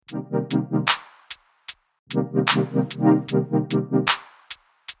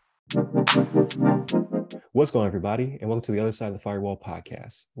What's going on, everybody, and welcome to the Other Side of the Firewall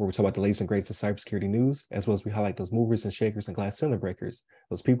podcast, where we talk about the latest and greatest of cybersecurity news, as well as we highlight those movers and shakers and glass cylinder breakers,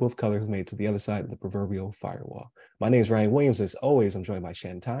 those people of color who made it to the other side of the proverbial firewall. My name is Ryan Williams. As always, I'm joined by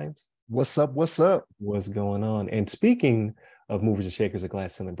Shannon Tynes. What's up? What's up? What's going on? And speaking of movers and shakers and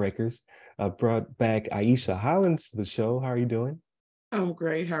glass cylinder breakers, I brought back Aisha Hollins to the show. How are you doing? I'm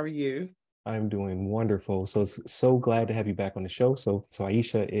great. How are you? I'm doing wonderful. So it's so glad to have you back on the show. So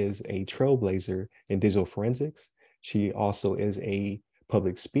Aisha is a trailblazer in digital forensics. She also is a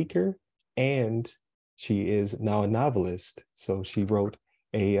public speaker, and she is now a novelist. So she wrote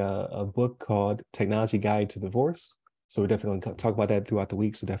a book called Technology Guide to Divorce. So we're definitely going to talk about that throughout the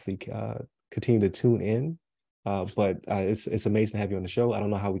week. So definitely continue to tune in. But it's amazing to have you on the show. I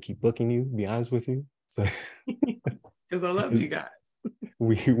don't know how we keep booking you, to be honest with you. So because I love you guys.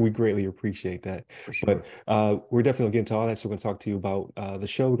 We greatly appreciate that. Sure. But we're definitely going to get into all that. So we're going to talk to you about the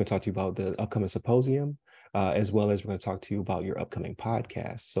show. We're going to talk to you about the upcoming symposium, as well as we're going to talk to you about your upcoming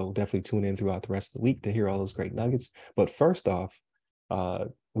podcast. So definitely tune in throughout the rest of the week to hear all those great nuggets. But first off,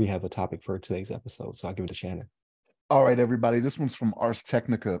 we have a topic for today's episode. So I'll give it to Shannon. All right, everybody. This one's from Ars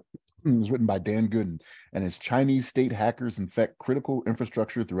Technica. It was written by Dan Gooden, and it's Chinese state hackers infect critical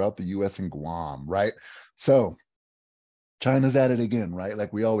infrastructure throughout the U.S. and Guam, right? So China's at it again, right?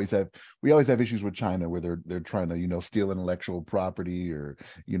 Like we always have issues with China where they're trying to, steal intellectual property or,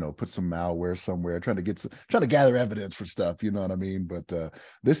 put some malware somewhere, trying to gather evidence for stuff, you know what I mean? But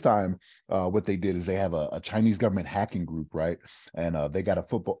this time, what they did is they have a Chinese government hacking group, right? And they got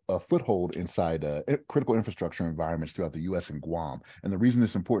a foothold inside critical infrastructure environments throughout the U.S. and Guam. And the reason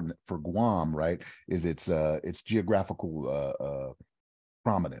it's important for Guam, right, is its geographical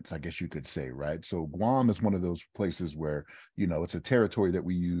prominence, I guess you could say, right? So Guam is one of those places where, it's a territory that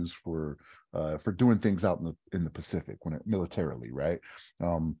we use for doing things out in the Pacific militarily, right?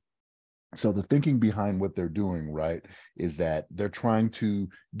 So the thinking behind what they're doing, right, is that they're trying to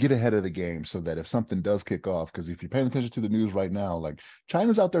get ahead of the game so that if something does kick off, because if you're paying attention to the news right now, like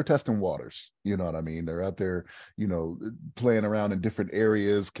China's out there testing waters, you know what I mean? They're out there, playing around in different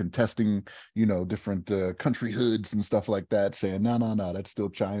areas, contesting, different country hoods and stuff like that, saying, no, that's still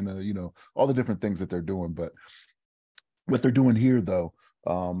China, all the different things that they're doing. But what they're doing here, though,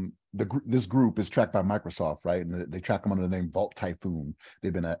 this group is tracked by Microsoft, right? And they track them under the name Vault Typhoon.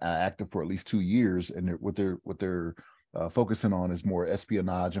 They've been active for at least 2 years, and what they're focusing on is more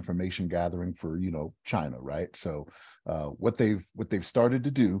espionage, information gathering for China, right? So what they've started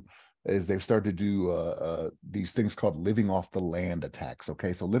to do is they've started to do these things called living off the land attacks.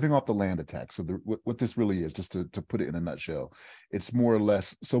 Okay, so living off the land attacks. So what this really is, just to put it in a nutshell, it's more or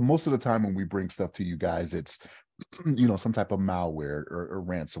less. So most of the time when we bring stuff to you guys, it's some type of malware or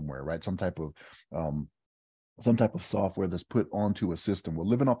ransomware, right? Some type of software that's put onto a system. Well,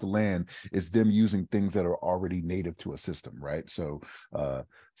 living off the land is them using things that are already native to a system, right? So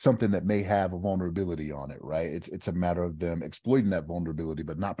something that may have a vulnerability on it, right? It's a matter of them exploiting that vulnerability,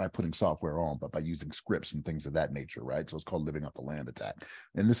 but not by putting software on, but by using scripts and things of that nature, right? So it's called living off the land attack.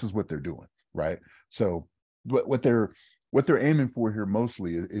 And this is what they're doing, right? So what they're aiming for here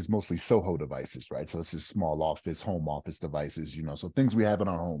is mostly Soho devices, right? So it's just small office, home office devices, so things we have in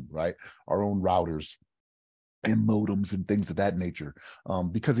our home, right? Our own routers and modems and things of that nature,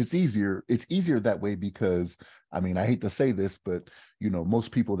 because it's easier that way. Because I hate to say this, but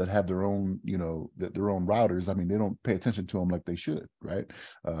most people that have their own their own routers, they don't pay attention to them like they should, right?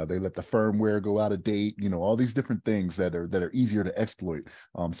 They let the firmware go out of date, all these different things that are easier to exploit.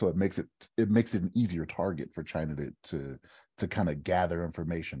 So it makes it an easier target for China to kind of gather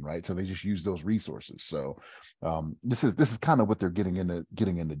information, right? So they just use those resources. So this is kind of what they're getting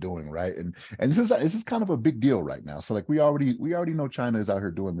into doing, right? And this is kind of a big deal right now. So like we already know China is out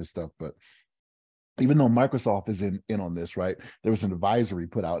here doing this stuff, but even though Microsoft is in on this, right? There was an advisory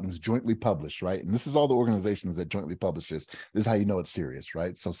put out and it was jointly published, right? And this is all the organizations that jointly publish this. This is how you know it's serious,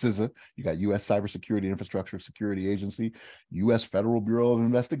 right? So CISA, you got U.S. Cybersecurity Infrastructure Security Agency, U.S. Federal Bureau of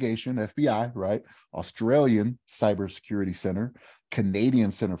Investigation, FBI, right? Australian Cybersecurity Center,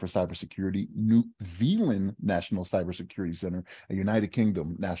 Canadian Center for Cybersecurity, New Zealand National Cybersecurity Center, and United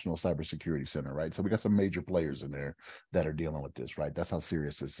Kingdom National Cybersecurity Center, right? So we got some major players in there that are dealing with this, right? That's how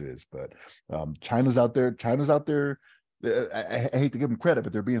serious this is. But China's out there. I hate to give them credit,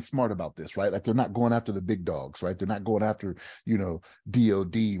 but they're being smart about this, right? Like they're not going after the big dogs, right? They're not going after,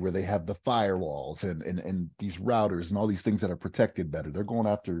 DOD where they have the firewalls and these routers and all these things that are protected better. They're going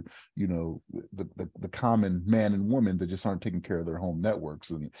after, the common man and woman that just aren't taking care of their home networks,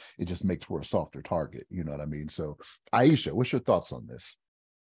 and it just makes for a softer target. You know what I mean? So, Aisha, what's your thoughts on this?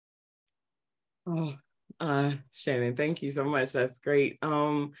 Oh, Shannon, thank you so much. That's great.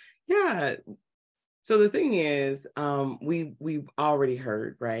 Yeah. So the thing is, we've already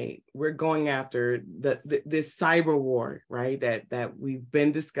heard, right? We're going after this cyber war, right? That we've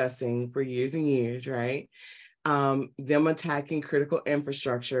been discussing for years and years, right? Them attacking critical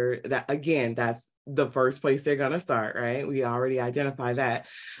infrastructure. That again, that's the first place they're going to start, right? We already identified that.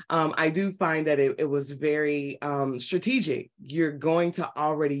 I do find that it was very strategic. You're going to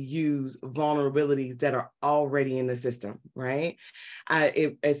already use vulnerabilities that are already in the system, right?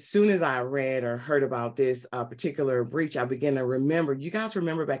 As soon as I read or heard about this particular breach, I began to remember, you guys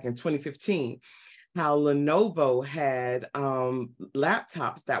remember back in 2015, how Lenovo had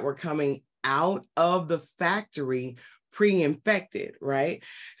laptops that were coming out of the factory pre-infected, right?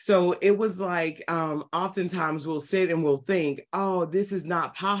 So it was like, oftentimes we'll sit and we'll think, oh, this is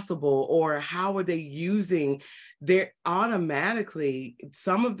not possible, or how are they using their automatically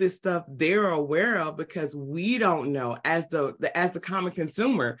some of this stuff they're aware of, because we don't know as the common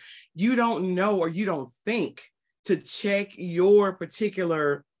consumer, you don't know, or you don't think to check your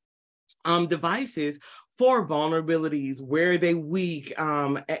particular devices for vulnerabilities. Where are they weak?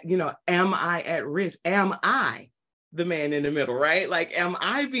 Am I at risk? Am I the man in the middle, right? Like, am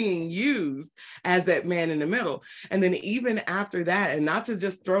I being used as that man in the middle? And then even after that, and not to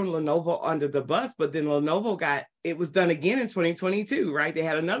just throw Lenovo under the bus, but then Lenovo it was done again in 2022, right? They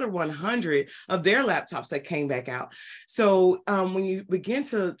had another 100 of their laptops that came back out. So when you begin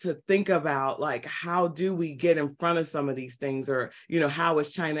to think about, like, how do we get in front of some of these things, or, how is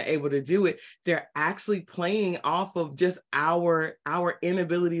China able to do it? They're actually playing off of just our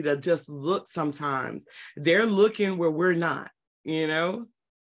inability to just look sometimes. They're looking where we're not, It's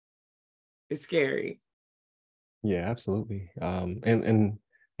scary. Yeah, absolutely. And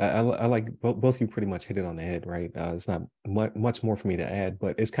I like both of you pretty much hit it on the head, right? It's not much more for me to add,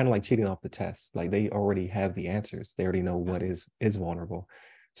 but it's kind of like cheating off the test. Like, they already have the answers. They already know what is vulnerable.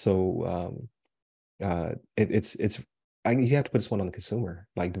 So you have to put this one on the consumer,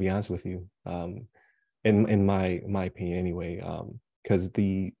 like, to be honest with you, in my opinion anyway, because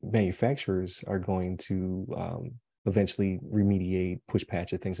the manufacturers are going to eventually remediate, push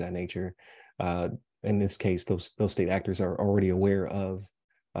patch, and things of that nature. In this case, those state actors are already aware of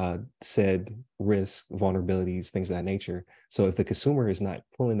said risk, vulnerabilities, things of that nature. So if the consumer is not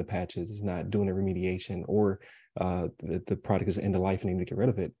pulling the patches, is not doing the remediation, or the product is end of life and you need to get rid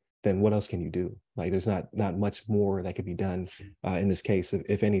of it, then what else can you do? Like, there's not much more that could be done in this case.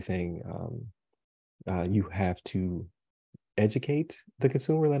 If anything, you have to educate the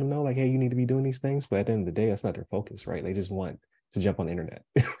consumer, let them know, like, hey, you need to be doing these things. But at the end of the day, that's not their focus, right? They just want to jump on the internet.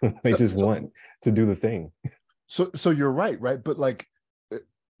 They just want to do the thing. So you're right? But like,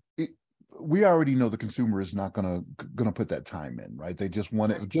 we already know the consumer is not gonna put that time in, right? They just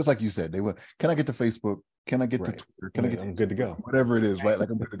want it, just like you said. They want, can I get to Facebook? Can I get to Twitter? Can I get? I'm good to go. Whatever it is, right? Like,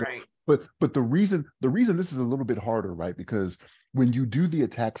 I'm good to go. But the reason this is a little bit harder, right? Because when you do the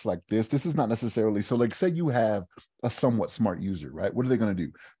attacks like this is not necessarily, so like, say you have a somewhat smart user, right? What are they going to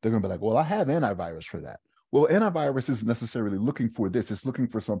do? They're going to be like, well, I have antivirus for that. Well, antivirus isn't necessarily looking for this. It's looking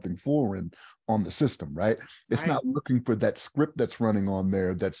for something foreign on the system, right? It's not looking for that script that's running on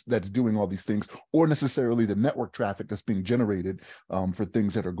there that's doing all these things, or necessarily the network traffic that's being generated for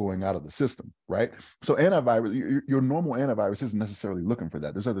things that are going out of the system, right? So antivirus, your normal antivirus isn't necessarily looking for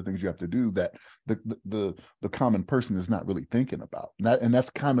that. There's other things you have to do that the common person is not really thinking about. And that's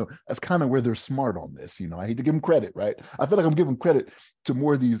kind of where they're smart on this. I hate to give them credit, right? I feel like I'm giving credit to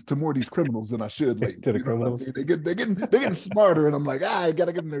more of these criminals than I should. Like, to the criminals. They're getting smarter, and I'm like, I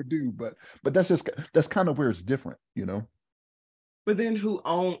gotta give them their due. But that's kind of where it's different, But then who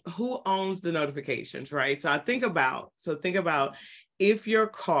owns the notifications, right? So think about if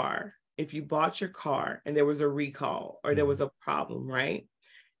you bought your car and there was a recall or there was a problem, right?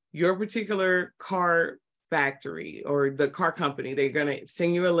 Your particular car factory or the car company, they're going to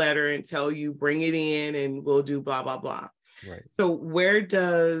send you a letter and tell you, bring it in and we'll do blah, blah, blah. Right. So where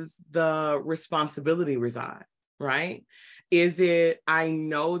does the responsibility reside, right? Is it, I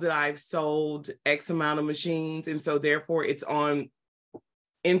know that I've sold X amount of machines, and so therefore it's on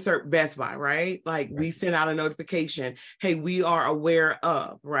insert Best Buy, right? Like, we send out a notification, hey, we are aware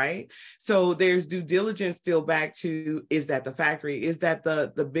of, right? So there's due diligence still back to, is that the factory? Is that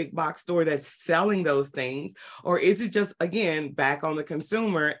the big box store that's selling those things? Or is it just, again, back on the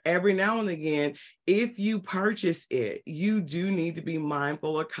consumer? Every now and again, if you purchase it, you do need to be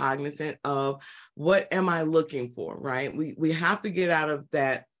mindful or cognizant of, what am I looking for, right? We have to get out of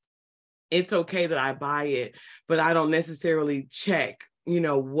that. It's okay that I buy it, but I don't necessarily check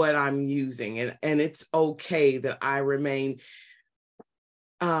what I'm using. And it's okay that I remain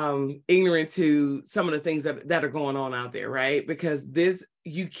ignorant to some of the things that are going on out there, right? Because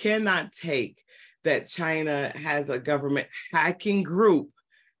you cannot take that China has a government hacking group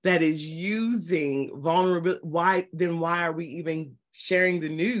that is using vulnerability. Why are we even sharing the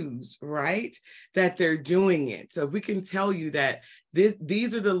news, right? That they're doing it. So if we can tell you that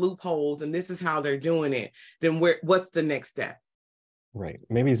these are the loopholes and this is how they're doing it, then what's the next step? Right.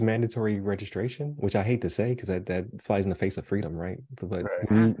 Maybe it's mandatory registration, which I hate to say because that flies in the face of freedom, right? But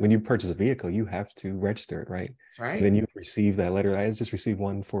when you purchase a vehicle, you have to register it, right? That's right. And then you receive that letter. I just received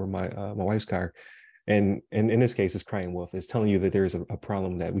one for my wife's car. And in this case, it's Crying Wolf. It's telling you that there's a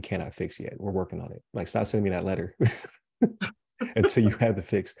problem that we cannot fix yet. We're working on it. Like, stop sending me that letter until you have the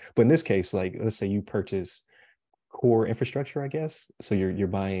fix. But in this case, like, let's say you purchase core infrastructure, I guess. So you're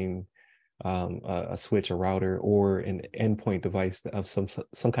buying a switch, a router, or an endpoint device of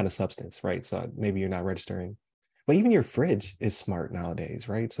some kind of substance, right? So maybe you're not registering. But even your fridge is smart nowadays,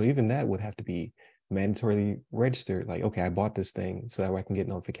 right? So even that would have to be mandatorily registered. Like, okay, I bought this thing so that way I can get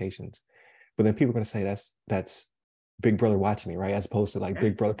notifications. But then people are going to say that's Big Brother watching me, right? As opposed to like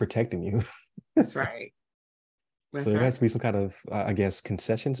Big Brother protecting you. That's right. So there has to be some kind of, I guess,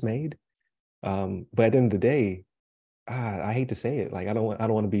 concessions made. But at the end of the day, I hate to say it. Like, I don't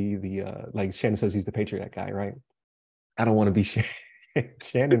want to be the like Shannon says he's the Patriot guy, right? I don't want to be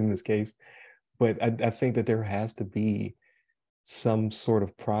Shannon in this case, but I think that there has to be some sort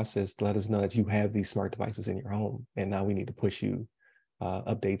of process to let us know that you have these smart devices in your home, and now we need to push you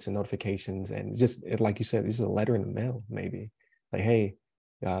updates and notifications, and just like you said, this is a letter in the mail, maybe like, hey,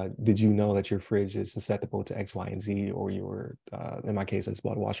 did you know that your fridge is susceptible to X, Y, and Z, or your in my case, I just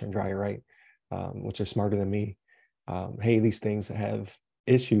bought a washer and dryer, right? Which are smarter than me. Hey, these things have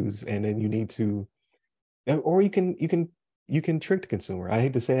issues, and then you need to, or you can trick the consumer. I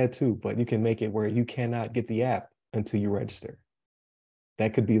hate to say that too, but you can make it where you cannot get the app until you register.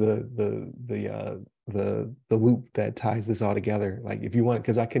 That could be the loop that ties this all together. Like, if you want,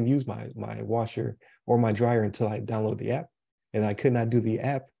 because I can use my washer or my dryer until I download the app, and I could not do the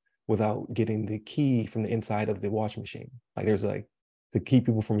app without getting the key from the inside of the washing machine. Like, there's like to keep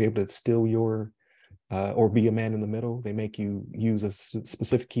people from being able to steal your or be a man in the middle. They make you use a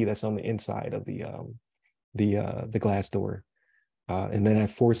specific key that's on the inside of the glass door, and then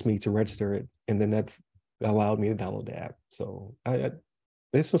that forced me to register it, and then that allowed me to download the app. So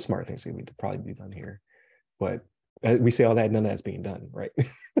there's some smart things that need to probably be done here, but we say all that, none of that's being done, right?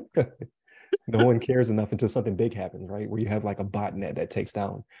 No one cares enough until something big happens, right? Where you have like a botnet that takes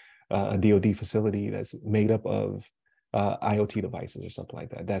down a DoD facility that's made up of IoT devices or something like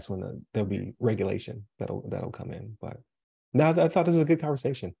that. That's when there'll be regulation that'll come in. But now I thought this was a good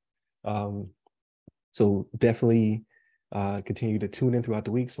conversation. So definitely continue to tune in throughout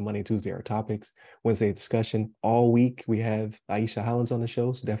the week. So Monday and Tuesday are topics. Wednesday discussion. All week we have Aisha Hollins on the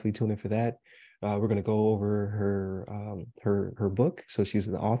show, so definitely tune in for that. We're going to go over her book. So she's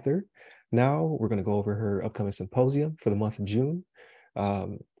an author. Now we're going to go over her upcoming symposium for the month of June.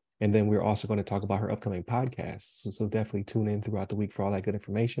 And then we're also going to talk about her upcoming podcast. So definitely tune in throughout the week for all that good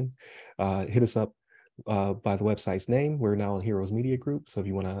information. Hit us up by the website's name. We're now on Heroes Media Group. So if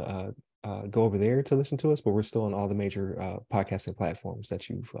you want to go over there to listen to us, but we're still on all the major podcasting platforms that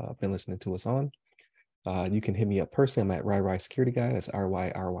you've been listening to us on. You can hit me up personally. I'm at RyRy Security Guy. That's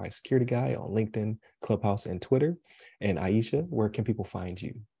RYRY Security Guy on LinkedIn, Clubhouse, and Twitter. And Aisha, where can people find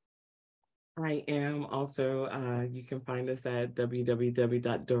you? I am also, you can find us at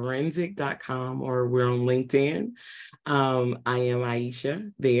www.dorensic.com, or we're on LinkedIn. I am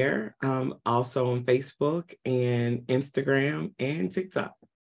Aisha there. Also on Facebook and Instagram and TikTok.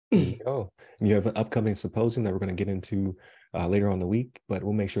 There you go. You have an upcoming symposium that we're going to get into later on in the week, but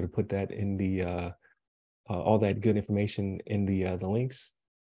we'll make sure to put that in the all that good information in the links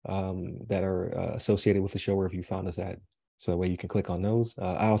that are associated with the show wherever you found us at. So that way you can click on those.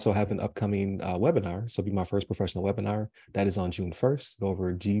 I also have an upcoming webinar. So it'll be my first professional webinar. That is on June 1st. Go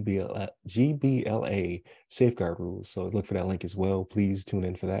over GBLA safeguard rules. So look for that link as well. Please tune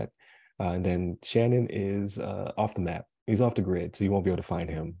in for that. And then Shannon is off the map. He's off the grid, so you won't be able to find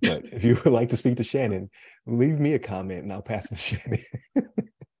him. But if you would like to speak to Shannon, leave me a comment and I'll pass it to Shannon.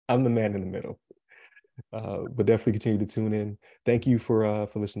 I'm the man in the middle. But definitely continue to tune in. Thank you for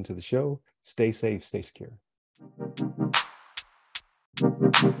listening to the show. Stay safe, stay secure.